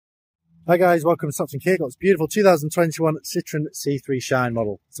Hi guys, welcome to Citroen Kia. Got this beautiful 2021 Citroen C3 Shine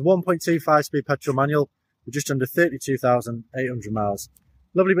model. It's a 1.25 speed petrol manual with just under 32,800 miles.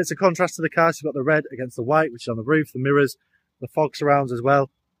 Lovely bits of contrast to the car. So you've got the red against the white, which is on the roof, the mirrors, the fog surrounds as well.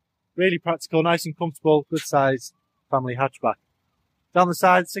 Really practical, nice and comfortable, good size family hatchback. Down the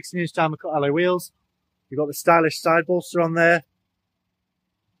side, 16-inch diamond cut alloy wheels. You've got the stylish side bolster on there.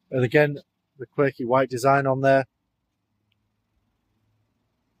 And again, the quirky white design on there.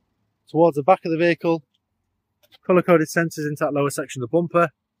 Towards the back of the vehicle, colour-coded sensors into that lower section of the bumper.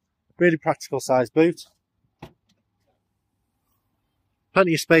 Really practical size boot.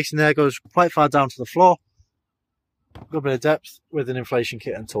 Plenty of space in there, goes quite far down to the floor. Good bit of depth with an inflation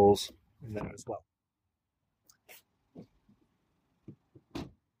kit and tools in there as well.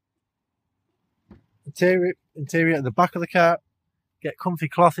 Interior at the back of the car, get comfy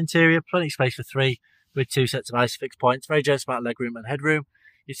cloth interior, plenty of space for three with two sets of ISOFIX points, very generous amount of legroom and headroom.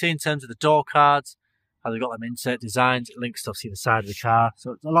 You see in terms of the door cards, how they've got them insert designs, it links to obviously the side of the car.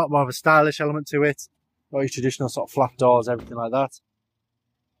 So it's a lot more of a stylish element to it. Got your traditional sort of flat doors, everything like that.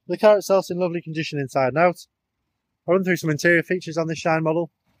 The car itself's in lovely condition inside and out. I'll run through some interior features on this Shine model.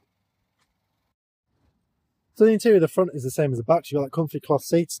 So the interior of the front is the same as the back. So you've got that comfy cloth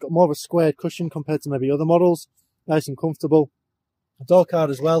seat. It's got more of a squared cushion compared to maybe other models. Nice and comfortable. A door card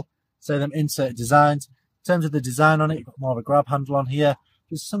as well. So them inserted designs. In terms of the design on it, you've got more of a grab handle on here.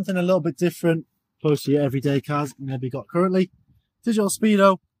 Just something a little bit different, close to your everyday cars that you maybe got currently. Digital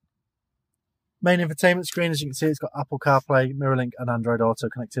speedo. Main infotainment screen, as you can see, it's got Apple CarPlay, MirrorLink and Android Auto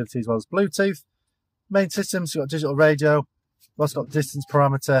connectivity as well as Bluetooth. Main systems, you've got digital radio. You've also got distance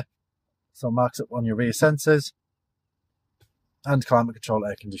parameter, so marks up on your rear sensors. And climate control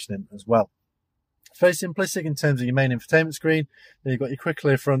air conditioning as well. It's very simplistic in terms of your main infotainment screen. Then you've got your quick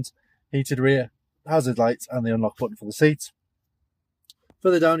clear front, heated rear, hazard lights and the unlock button for the seats.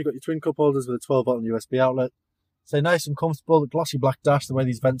 Further down, you've got your twin cup holders with a 12-volt USB outlet. So nice and comfortable, the glossy black dash, the way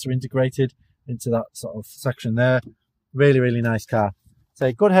these vents are integrated into that sort of section there. Really, really nice car.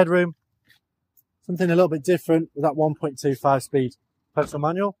 So good headroom, something a little bit different with that 1.25 speed petrol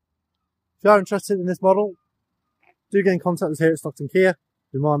manual. If you are interested in this model, do get in contact with us here at Citroen Kia.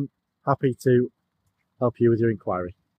 We're more than happy to help you with your inquiry.